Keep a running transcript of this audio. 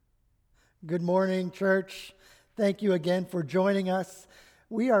Good morning, church. Thank you again for joining us.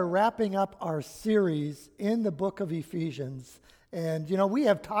 We are wrapping up our series in the book of Ephesians. And, we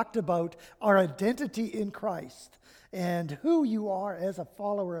have talked about our identity in Christ and who you are as a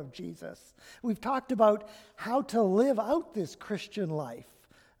follower of Jesus. We've talked about how to live out this Christian life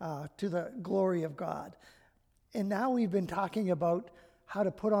to the glory of God. And now we've been talking about how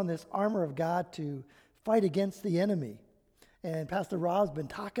to put on this armor of God to fight against the enemy. And Pastor Rob's been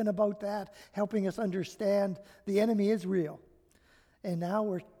talking about that, helping us understand the enemy is real. And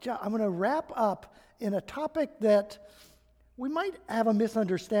now I'm going to wrap up in a topic that we might have a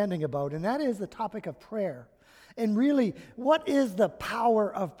misunderstanding about, and that is the topic of prayer. And really, what is the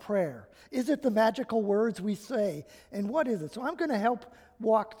power of prayer? Is it the magical words we say? And what is it? So I'm going to help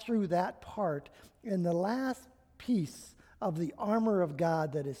walk through that part in the last piece of the armor of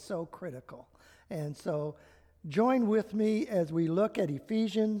God that is so critical. And so join with me as we look at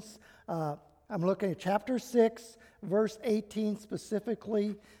Ephesians. I'm looking at chapter 6, verse 18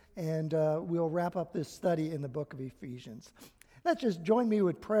 specifically, and we'll wrap up this study in the book of Ephesians. Let's just join me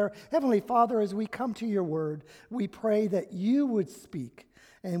with prayer. Heavenly Father, as we come to your word, we pray that you would speak,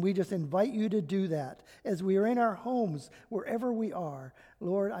 and we just invite you to do that. As we are in our homes, wherever we are,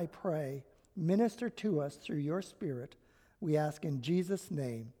 Lord, I pray, minister to us through your Spirit. We ask in Jesus'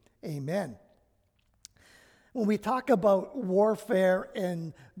 name, amen. When we talk about warfare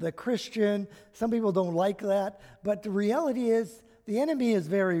and the Christian, some people don't like that, but the reality is the enemy is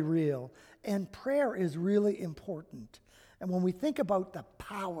very real, and prayer is really important. And when we think about the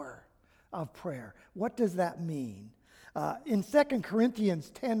power of prayer, what does that mean? In 2 Corinthians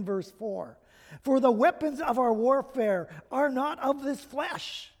 10, verse 4, "For the weapons of our warfare are not of this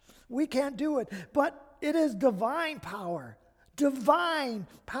flesh." We can't do it, but it is divine power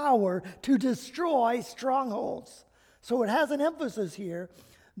to destroy strongholds. So it has an emphasis here.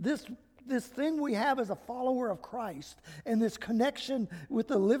 This thing we have as a follower of Christ and this connection with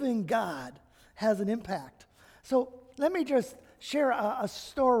the living God has an impact. So let me just share a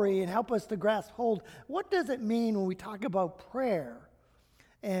story and help us to grasp hold. What does it mean when we talk about prayer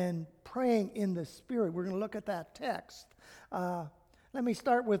and praying in the Spirit? We're going to look at that text. Let me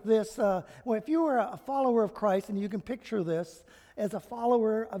start with this. If you were a follower of Christ, and you can picture this as a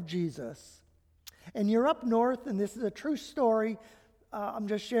follower of Jesus, and you're up north, and this is a true story. I'm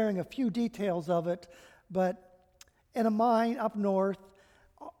just sharing a few details of it, but in a mine up north,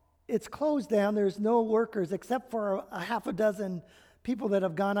 it's closed down. There's no workers except for a half a dozen people that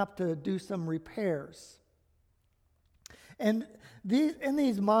have gone up to do some repairs. And in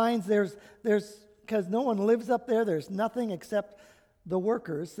these mines, there's because no one lives up there, there's nothing except the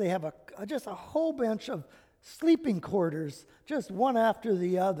workers. They have just a whole bunch of sleeping quarters, just one after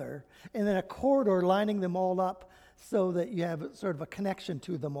the other, and then a corridor lining them all up so that you have sort of a connection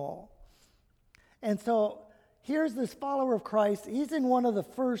to them all. And so here's this follower of Christ. He's in one of the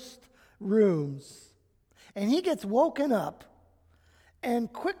first rooms, and he gets woken up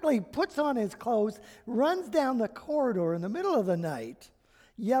and quickly puts on his clothes, runs down the corridor in the middle of the night,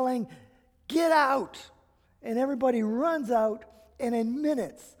 yelling, "Get out!" And everybody runs out. And in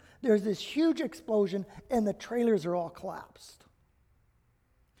minutes, there's this huge explosion, and the trailers are all collapsed.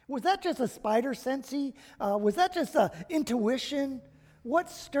 Was that just a spider sensey? Was that just an intuition?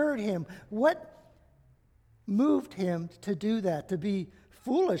 What stirred him? What moved him to do that? To be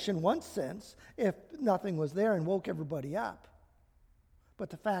foolish in one sense, if nothing was there, and woke everybody up.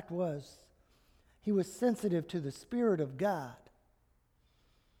 But the fact was, he was sensitive to the Spirit of God,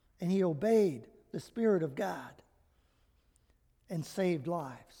 and he obeyed the Spirit of God and saved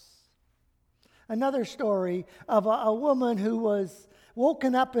lives. Another story of a woman who was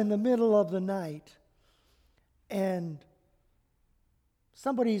woken up in the middle of the night, and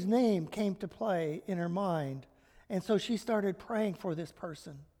somebody's name came to play in her mind, and so she started praying for this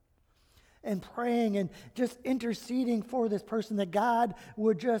person, and praying and just interceding for this person, that God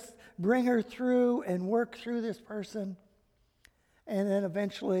would just bring her through and work through this person. And then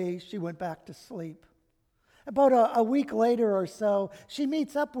eventually she went back to sleep. About a week later or so, she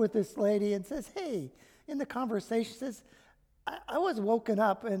meets up with this lady and says, "Hey," in the conversation, says, I was woken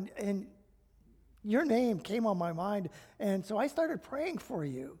up and your name came on my mind, and so I started praying for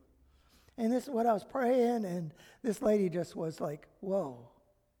you. And this is what I was praying, and this lady just was like, "Whoa.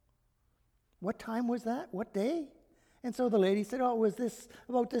 What time was that? What day?" And so the lady said, "Oh, it was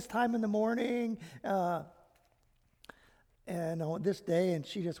about this time in the morning, and on this day," and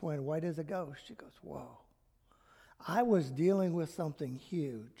she just went white as a ghost. She goes, "Whoa. I was dealing with something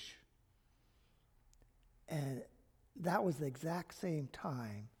huge." And that was the exact same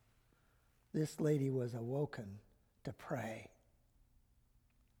time this lady was awoken to pray.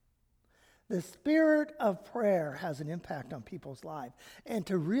 The spirit of prayer has an impact on people's lives. And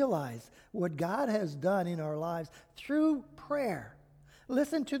to realize what God has done in our lives through prayer.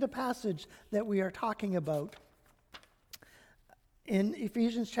 Listen to the passage that we are talking about in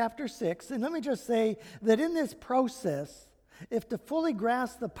Ephesians chapter 6. And let me just say that in this process, if to fully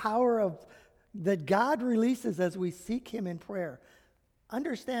grasp the power that God releases as we seek him in prayer,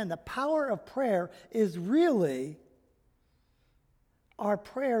 understand the power of prayer is really our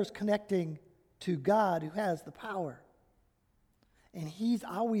prayers connecting to God who has the power. And he's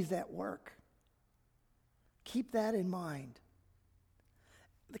always at work. Keep that in mind.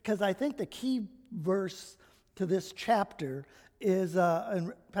 Because I think the key verse to this chapter is,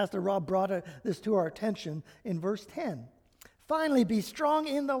 and Pastor Rob brought this to our attention in verse 10. Finally, be strong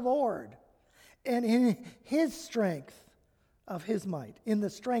in the Lord and in his strength of his might, in the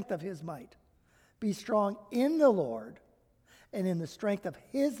strength of his might. Be strong in the Lord and in the strength of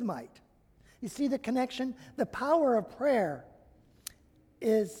his might. You see the connection? The power of prayer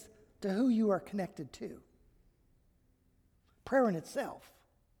is to who you are connected to. Prayer in itself.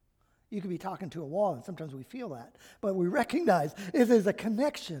 You could be talking to a wall, and sometimes we feel that. But we recognize it is a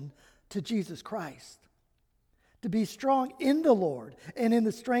connection to Jesus Christ. To be strong in the Lord and in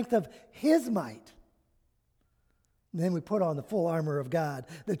the strength of his might. And then we put on the full armor of God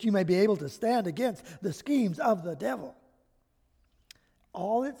that you may be able to stand against the schemes of the devil.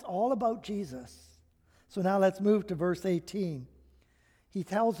 It's all about Jesus. So now let's move to verse 18. He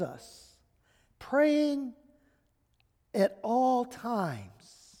tells us, praying at all times.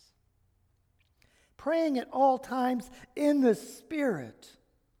 Praying at all times in the Spirit,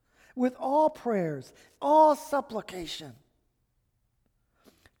 with all prayers, all supplication.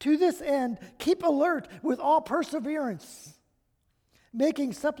 To this end, keep alert with all perseverance,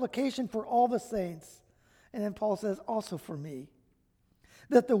 making supplication for all the saints. And then Paul says, also for me,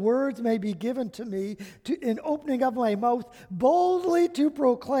 that the words may be given to me in opening of my mouth, boldly to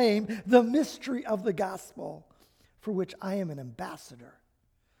proclaim the mystery of the gospel, for which I am an ambassador,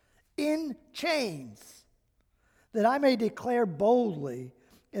 in chains, that I may declare boldly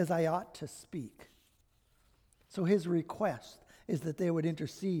as I ought to speak. So his request is that they would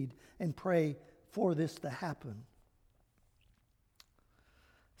intercede and pray for this to happen.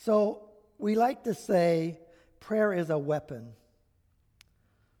 So we like to say prayer is a weapon.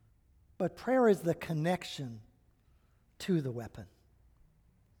 But prayer is the connection to the weapon.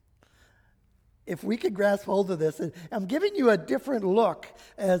 If we could grasp hold of this, and I'm giving you a different look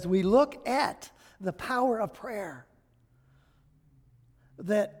as we look at the power of prayer.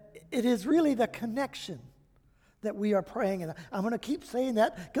 That it is really the connection that we are praying. And I'm going to keep saying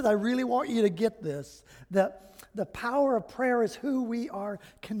that because I really want you to get this. That the power of prayer is who we are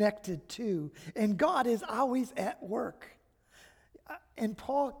connected to. And God is always at work. And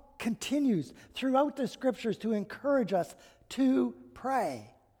Paul continues throughout the scriptures to encourage us to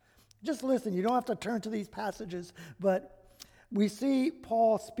pray. Just listen, you don't have to turn to these passages, but we see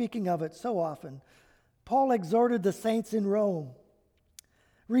Paul speaking of it so often. Paul exhorted the saints in Rome.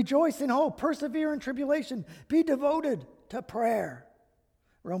 Rejoice in hope, persevere in tribulation, be devoted to prayer.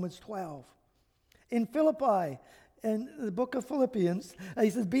 Romans 12. In Philippi, in the book of Philippians, he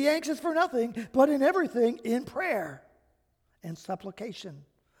says, be anxious for nothing, but in everything in prayer and supplication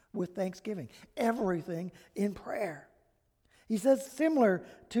with thanksgiving. Everything in prayer. He says, similar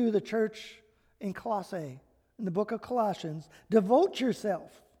to the church in Colossae, in the book of Colossians, devote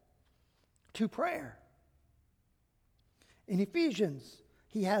yourself to prayer. In Ephesians,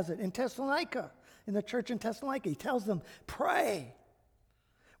 he has it. In Thessalonica, in the church in Thessalonica, he tells them, pray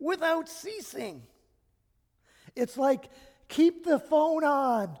without ceasing. It's like, keep the phone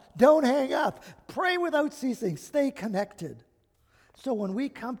on. Don't hang up. Pray without ceasing. Stay connected. So when we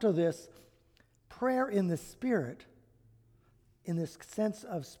come to this prayer in the Spirit, in this sense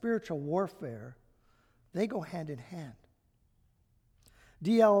of spiritual warfare, they go hand in hand.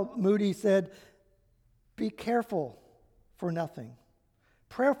 D.L. Moody said, be careful for nothing,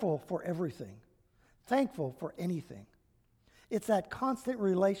 prayerful for everything, thankful for anything. It's that constant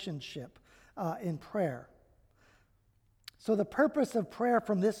relationship in prayer. So the purpose of prayer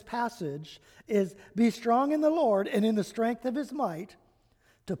from this passage is be strong in the Lord and in the strength of his might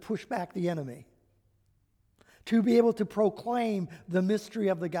to push back the enemy, to be able to proclaim the mystery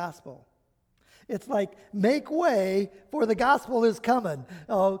of the gospel. It's like, make way for the gospel is coming.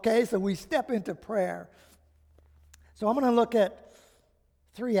 Okay, so we step into prayer. So I'm going to look at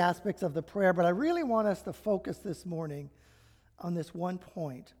 3 aspects of the prayer, but I really want us to focus this morning on this one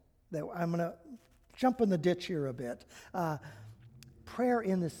point that I'm going to jump in the ditch here a bit. Prayer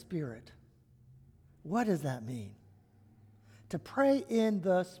in the Spirit. What does that mean? To pray in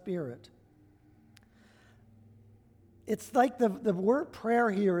the Spirit. it's like the word prayer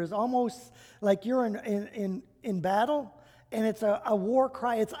here is almost like you're in battle, and it's a war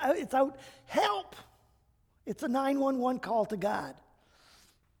cry. It's out, help! It's a 911 call to God.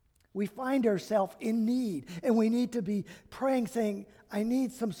 We find ourselves in need, and we need to be praying, saying, I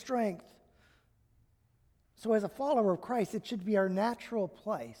need some strength. So as a follower of Christ, it should be our natural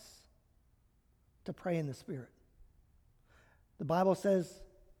place to pray in the Spirit. The Bible says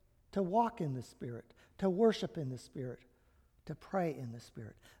to walk in the Spirit, to worship in the Spirit, to pray in the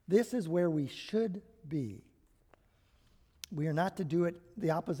Spirit. This is where we should be. We are not to do it.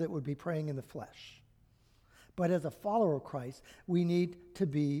 The opposite would be praying in the flesh. But as a follower of Christ, we need to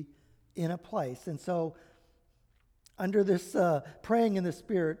be in a place. And so under this praying in the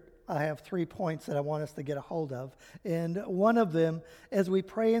Spirit, I have 3 points that I want us to get a hold of. And one of them, as we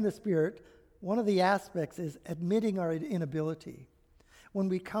pray in the Spirit, one of the aspects is admitting our inability. When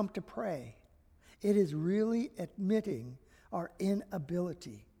we come to pray, it is really admitting our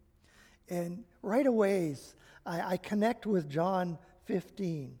inability. And right away, I connect with John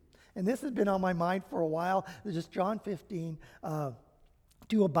 15. And this has been on my mind for a while. It's just John 15.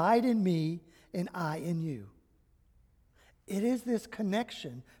 To abide in me and I in you. It is this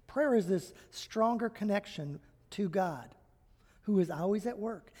connection. Prayer is this stronger connection to God, who is always at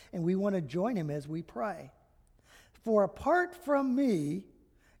work. And we want to join him as we pray. For apart from me,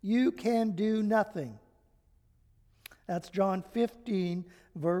 you can do nothing. That's John 15,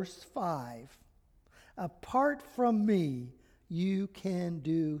 verse 5. Apart from me, you can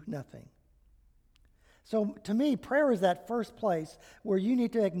do nothing. So to me, prayer is that first place where you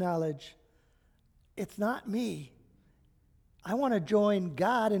need to acknowledge, it's not me. I want to join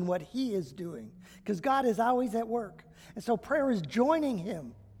God in what he is doing, because God is always at work. And so prayer is joining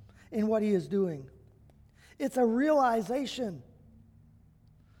him in what he is doing. It's a realization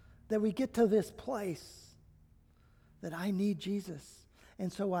that we get to this place that I need Jesus.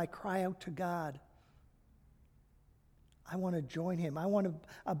 And so I cry out to God. I want to join him. I want to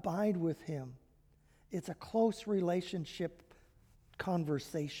abide with him. It's a close relationship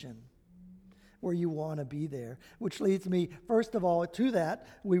conversation where you want to be there, which leads me, first of all, to that.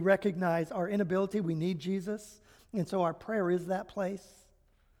 We recognize our inability. We need Jesus. And so our prayer is that place.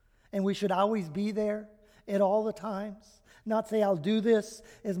 And we should always be there at all the times. Not say, I'll do this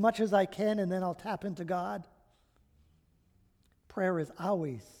as much as I can and then I'll tap into God. Prayer is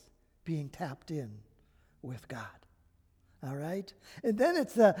always being tapped in with God. All right? And then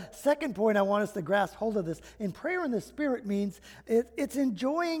it's the second point I want us to grasp hold of this. And prayer in the Spirit means it's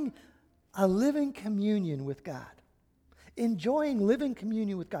enjoying a living communion with God. Enjoying living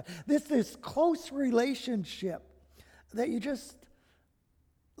communion with God. This close relationship that you just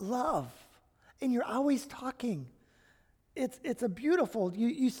love. And you're always talking. It's a beautiful,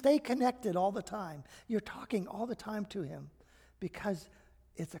 you stay connected all the time. You're talking all the time to him because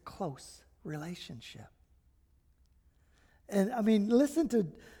it's a close relationship. And I mean, listen to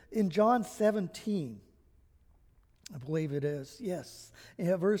in John 17, I believe it is, yes,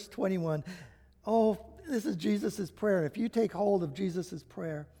 in verse 21. Oh, this is Jesus' prayer. If you take hold of Jesus'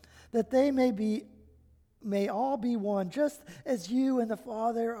 prayer, that they may all be one, just as you and the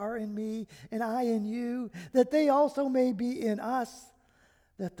Father are in me, and I in you, that they also may be in us,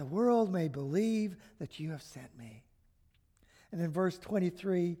 that the world may believe that you have sent me. And in verse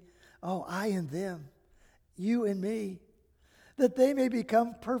 23, oh, I and them, you and me, that they may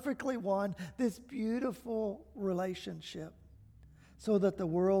become perfectly one, this beautiful relationship, so that the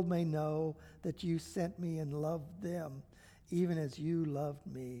world may know that you sent me and loved them, even as you loved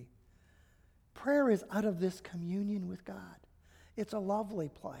me. Prayer is out of this communion with God. It's a lovely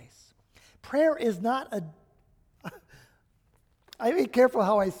place. Prayer is not I be careful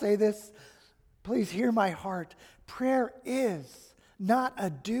how I say this. Please hear my heart. Prayer is not a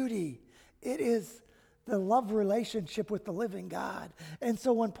duty. It is the love relationship with the living God. And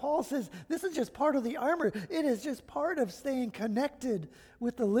so when Paul says, this is just part of the armor, it is just part of staying connected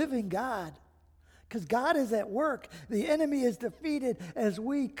with the living God. Because God is at work. The enemy is defeated as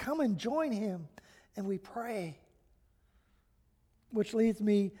we come and join him and we pray. Which leads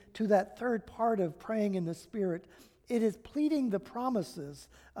me to that third part of praying in the Spirit. It is pleading the promises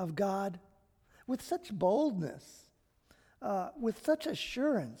of God with such boldness, with such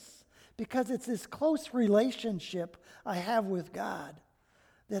assurance, because it's this close relationship I have with God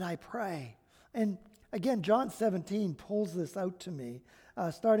that I pray. And again, John 17 pulls this out to me,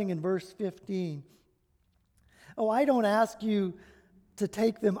 starting in verse 15. Oh, I don't ask you to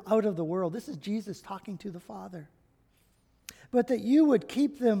take them out of the world. This is Jesus talking to the Father. But that you would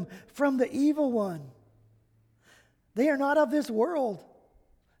keep them from the evil one. They are not of this world,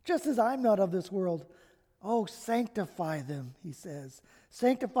 just as I'm not of this world. Oh, sanctify them, he says.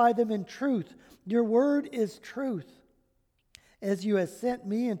 Sanctify them in truth. Your word is truth. As you have sent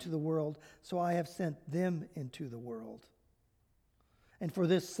me into the world, so I have sent them into the world. And for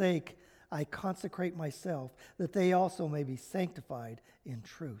this sake, I consecrate myself, that they also may be sanctified in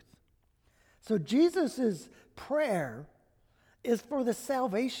truth. So Jesus' prayer is for the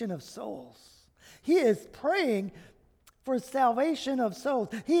salvation of souls. He is praying for salvation of souls.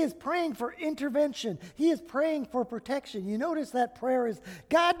 He is praying for intervention. He is praying for protection. You notice that prayer is,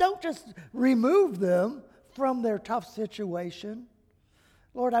 God, don't just remove them from their tough situation.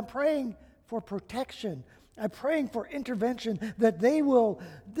 Lord, I'm praying for protection. I'm praying for intervention, that they'll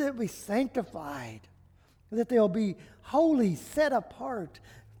be sanctified, that they'll be holy, set apart,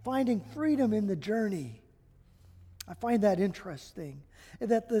 finding freedom in the journey. I find that interesting,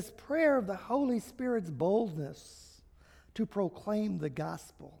 that this prayer of the Holy Spirit's boldness to proclaim the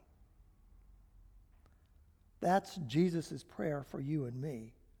gospel. That's Jesus' prayer for you and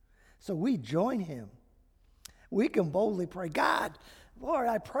me. So we join him. We can boldly pray, God, Lord,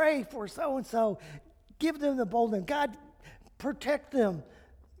 I pray for so-and-so. Give them the boldness. God, protect them.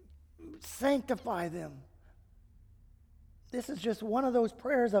 Sanctify them. This is just one of those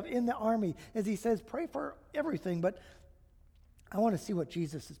prayers of in the army. As he says, pray for everything, but I want to see what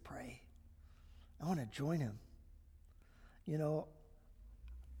Jesus is praying. I want to join him. You know,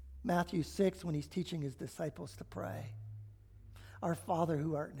 Matthew 6, when he's teaching his disciples to pray, Our Father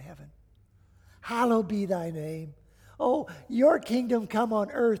who art in heaven, hallowed be thy name. Oh, your kingdom come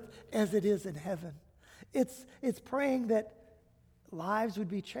on earth as it is in heaven. It's praying that lives would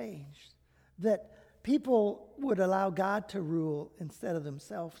be changed, that people would allow God to rule instead of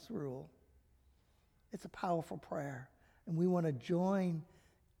themselves rule. It's a powerful prayer, and we want to join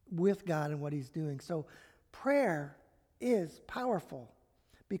with God in what he's doing. So prayer is powerful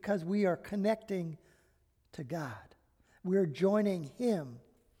because we are connecting to God. We're joining him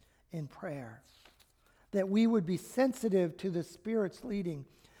in prayer. That we would be sensitive to the Spirit's leading,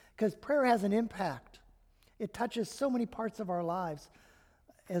 because prayer has an impact. It touches so many parts of our lives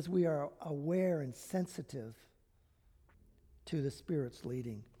as we are aware and sensitive to the Spirit's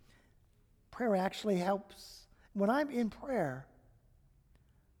leading. Prayer actually helps. When I'm in prayer,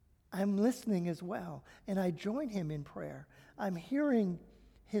 I'm listening as well, and I join him in prayer. I'm hearing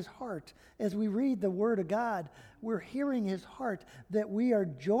his heart. As we read the Word of God, we're hearing his heart, that we are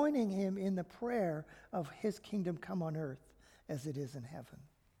joining him in the prayer of his kingdom come on earth as it is in heaven.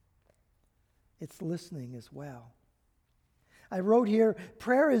 It's listening as well. I wrote here,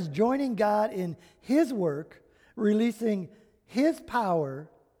 prayer is joining God in his work, releasing his power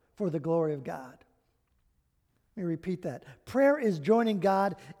for the glory of God. Let me repeat that. Prayer is joining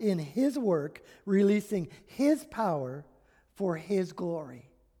God in his work, releasing his power for his glory.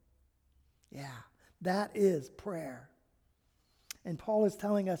 Yeah, that is prayer. And Paul is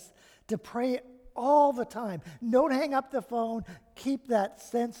telling us to pray all the time. Don't hang up the phone. Keep that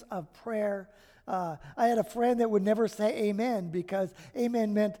sense of prayer. I had a friend that would never say amen because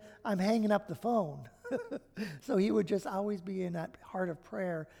amen meant I'm hanging up the phone. So he would just always be in that heart of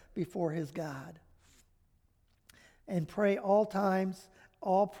prayer before his God. And pray all times,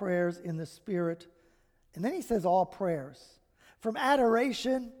 all prayers in the Spirit. And then he says all prayers. From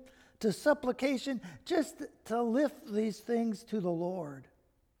adoration to supplication, just to lift these things to the Lord.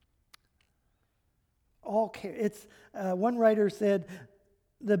 All care. It's one writer said,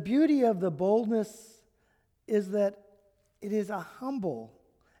 the beauty of the boldness is that it is a humble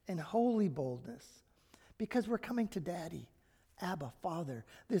and holy boldness, because we're coming to Daddy, Abba, Father.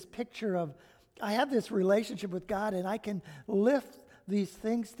 This picture of, I have this relationship with God, and I can lift these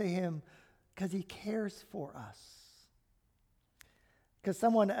things to him because he cares for us. Because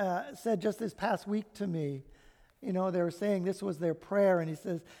someone said just this past week to me, you know, they were saying this was their prayer, and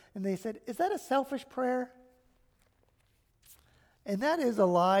they said, is that a selfish prayer? And that is a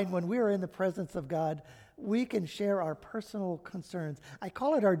line when we are in the presence of God, we can share our personal concerns. I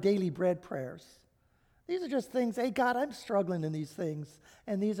call it our daily bread prayers. These are just things, hey, God, I'm struggling in these things,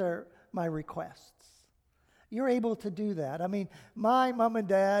 and these are my requests. You're able to do that. I mean, my mom and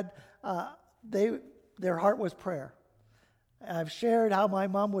dad, their heart was prayer. I've shared how my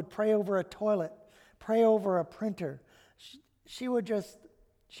mom would pray over a toilet, pray over a printer. She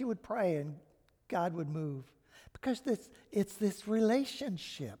would pray and God would move. Because it's this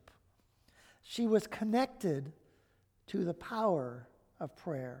relationship. She was connected to the power of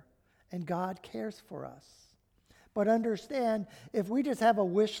prayer, and God cares for us. But understand, if we just have a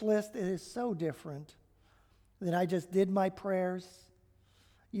wish list, it is so different than I just did my prayers.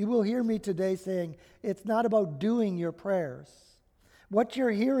 You will hear me today saying, it's not about doing your prayers. What you're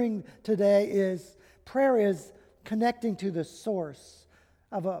hearing today is prayer is connecting to the source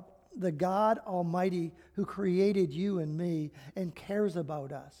of the God Almighty who created you and me and cares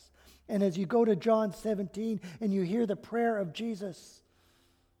about us. And as you go to John 17 and you hear the prayer of Jesus,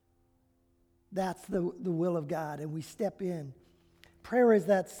 that's the will of God, and we step in. Prayer is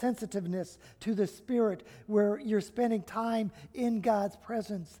that sensitiveness to the Spirit where you're spending time in God's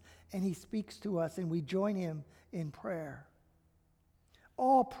presence and He speaks to us and we join Him in prayer.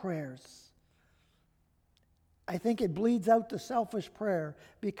 All prayers. I think it bleeds out the selfish prayer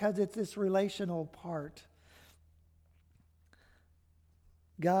because it's this relational part.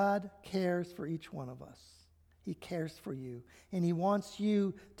 God cares for each one of us. He cares for you, and He wants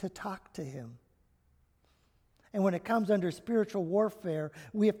you to talk to Him. And when it comes under spiritual warfare,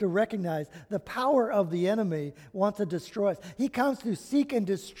 we have to recognize the power of the enemy wants to destroy us. He comes to seek and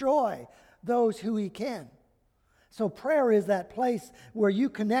destroy those who he can. So prayer is that place where you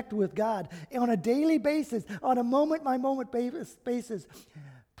connect with God on a daily basis, on a moment-by-moment basis.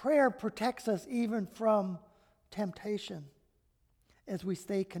 Prayer protects us even from temptation as we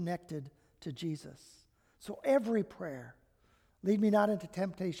stay connected to Jesus. So every prayer, lead me not into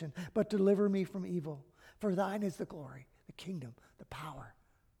temptation, but deliver me from evil. For thine is the glory, the kingdom, the power,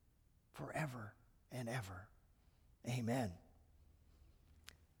 forever and ever. Amen.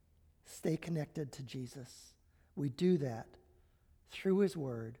 Stay connected to Jesus. We do that through His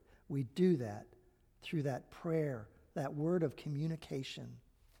Word. We do that through that prayer, that word of communication.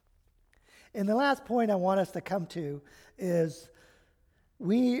 And the last point I want us to come to is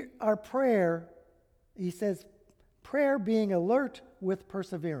our prayer, he says, prayer being alert with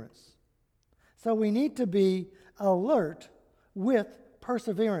perseverance. So we need to be alert with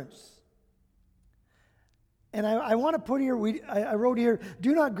perseverance. And I want to put here, I wrote here,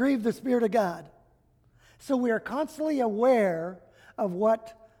 do not grieve the Spirit of God. So we are constantly aware of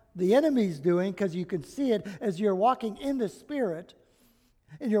what the enemy's doing, because you can see it as you're walking in the Spirit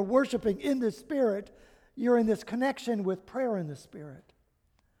and you're worshiping in the Spirit. You're in this connection with prayer in the Spirit.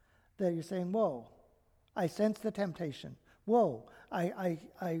 That you're saying, whoa, I sense the temptation. Whoa,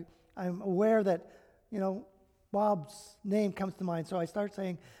 I'm aware that, Bob's name comes to mind. So I start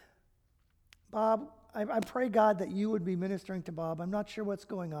saying, Bob, I pray, God, that you would be ministering to Bob. I'm not sure what's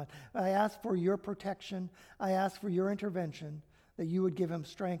going on. I ask for your protection. I ask for your intervention, that you would give him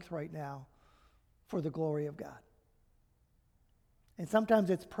strength right now for the glory of God. And sometimes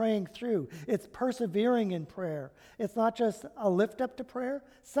it's praying through. It's persevering in prayer. It's not just a lift up to prayer.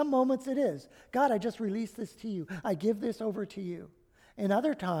 Some moments it is. God, I just release this to you. I give this over to you. And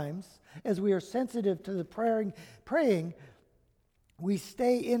other times, as we are sensitive to the praying, we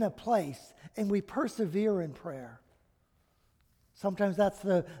stay in a place and we persevere in prayer. Sometimes that's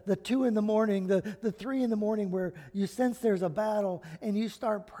the 2 in the morning, the 3 in the morning where you sense there's a battle and you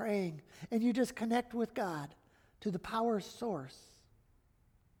start praying and you just connect with God to the power source.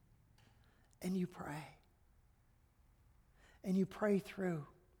 And you pray. And you pray through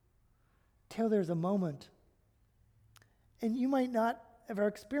till there's a moment. And you might not ever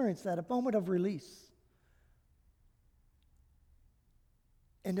experience that, a moment of release.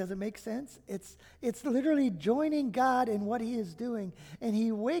 And does it make sense? It's literally joining God in what He is doing. And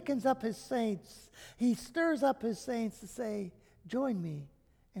He wakens up His saints. He stirs up His saints to say, join me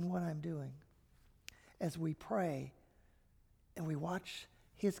in what I'm doing. As we pray and we watch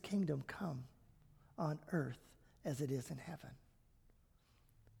His kingdom come on earth as it is in heaven.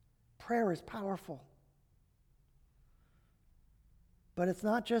 Prayer is powerful. But it's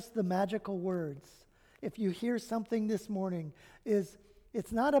not just the magical words. If you hear something this morning, it's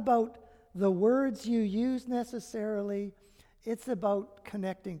not about the words you use necessarily. It's about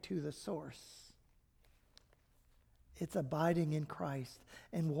connecting to the source. It's abiding in Christ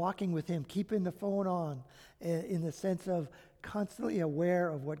and walking with Him, keeping the phone on in the sense of constantly aware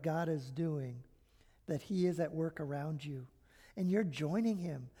of what God is doing, that He is at work around you. And you're joining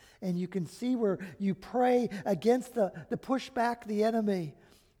Him. And you can see where you pray against the push back the enemy,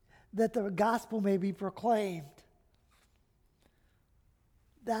 that the gospel may be proclaimed.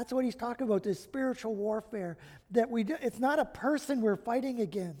 That's what he's talking about, this spiritual warfare. That it's not a person we're fighting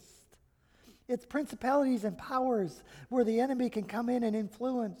against. It's principalities and powers where the enemy can come in and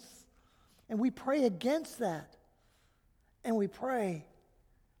influence. And we pray against that. And we pray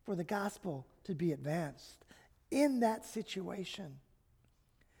for the gospel to be advanced. In that situation,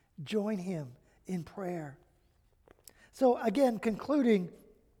 join Him in prayer. So again, concluding,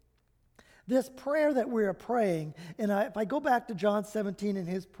 this prayer that we are praying, and if I go back to John 17 in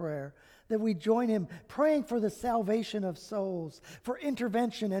his prayer, that we join him praying for the salvation of souls, for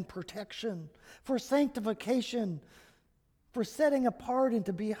intervention and protection, for sanctification, for setting apart and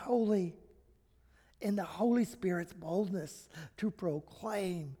to be holy. in the Holy Spirit's boldness to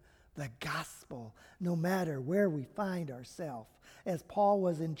proclaim the gospel no matter where we find ourselves. As Paul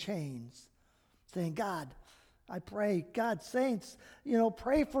was in chains, saying, God, I pray, God, saints,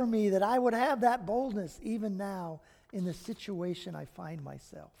 pray for me that I would have that boldness even now in the situation I find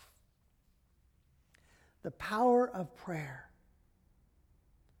myself. The power of prayer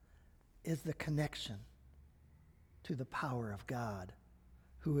is the connection to the power of God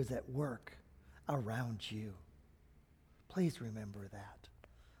who is at work around you. Please remember that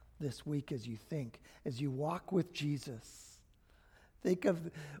this week as you walk with Jesus. Think of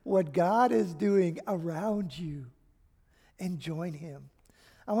what God is doing around you and join him.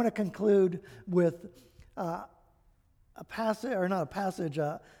 I want to conclude with a passage, or not a passage,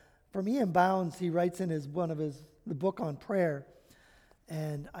 from Ian Bounds. He writes in the book on prayer,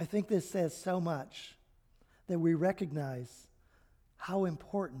 and I think this says so much that we recognize how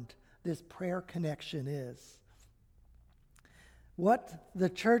important this prayer connection is. What the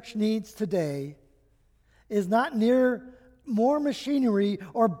church needs today is not more machinery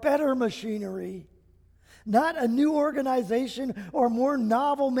or better machinery, not a new organization or more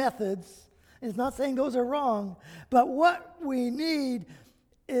novel methods. It's not saying those are wrong, but what we need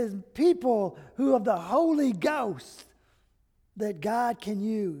is people who have the Holy Ghost that God can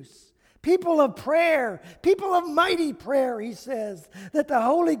use. People of prayer, people of mighty prayer, he says, that the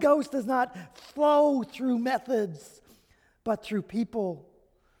Holy Ghost does not flow through methods, but through people.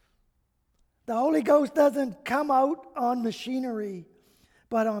 The Holy Ghost doesn't come out on machinery,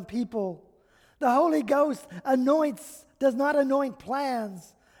 but on people. The Holy Ghost does not anoint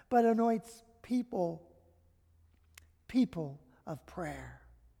plans, but anoints people. People of prayer.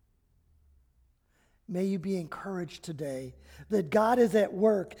 May you be encouraged today that God is at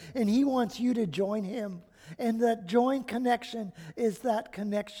work and he wants you to join him. And that joint connection is that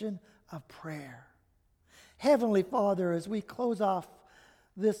connection of prayer. Heavenly Father, as we close off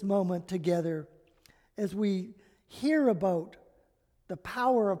this moment together, as we hear about the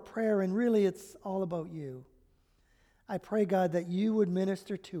power of prayer, and really it's all about you, I pray, God, that you would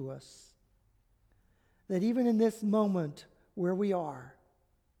minister to us. That even in this moment where we are,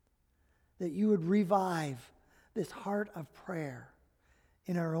 that you would revive this heart of prayer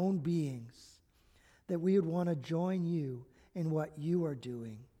in our own beings, that we would want to join you in what you are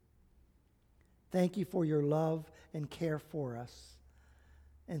doing. Thank you for your love and care for us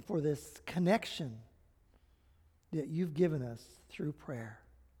and for this connection that you've given us through prayer.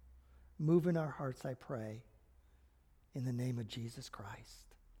 Move in our hearts, I pray, in the name of Jesus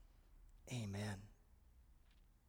Christ. Amen.